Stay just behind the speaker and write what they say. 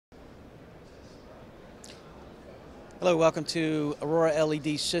Hello, welcome to Aurora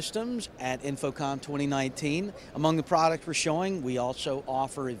LED Systems at InfoComm 2019. Among the products we're showing, we also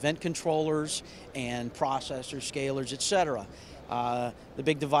offer event controllers and processors, scalers, etc. The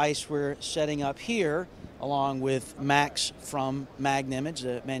big device we're setting up here, along with Max from Magnimage,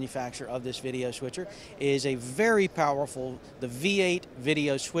 the manufacturer of this video switcher, is a very powerful, the V8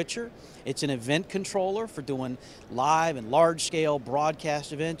 video switcher. It's an event controller for doing live and large-scale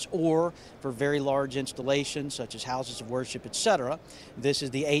broadcast events or for very large installations such as houses of worship, etc. This is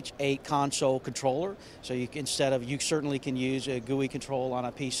the H8 console controller, so you certainly can use a GUI control on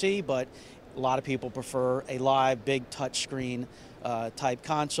a PC, but a lot of people prefer a live big touchscreen type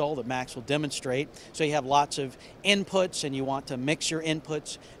console that Max will demonstrate. So you have lots of inputs and you want to mix your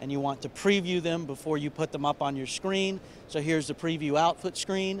inputs and you want to preview them before you put them up on your screen. So here's the preview output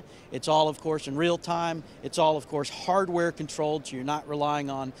screen. It's all, of course, in real time. It's all, of course, hardware controlled, so you're not relying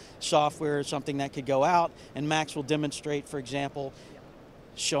on software or something that could go out. And Max will demonstrate, for example,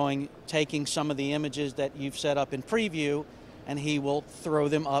 taking some of the images that you've set up in preview, and he will throw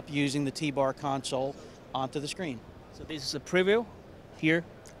them up using the T-bar console onto the screen. So this is a preview here.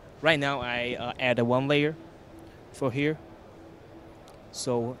 Right now I add one layer for here.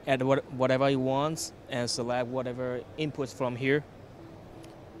 So add whatever you want and select whatever inputs from here.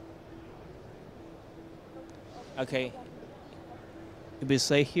 Okay, it will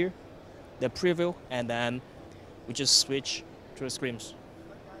say here, the preview, and then we just switch to the screens.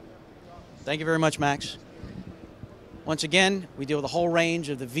 Thank you very much, Max. Once again, we deal with a whole range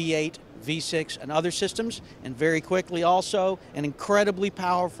of the V8, V6, and other systems, and very quickly also an incredibly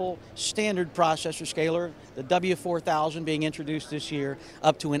powerful standard processor scaler, the W4000 being introduced this year,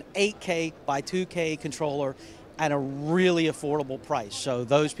 up to an 8K by 2K controller at a really affordable price. So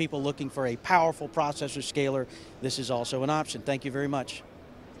those people looking for a powerful processor scaler, this is also an option. Thank you very much.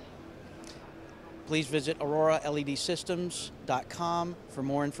 Please visit AuroraLEDsystems.com for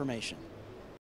more information.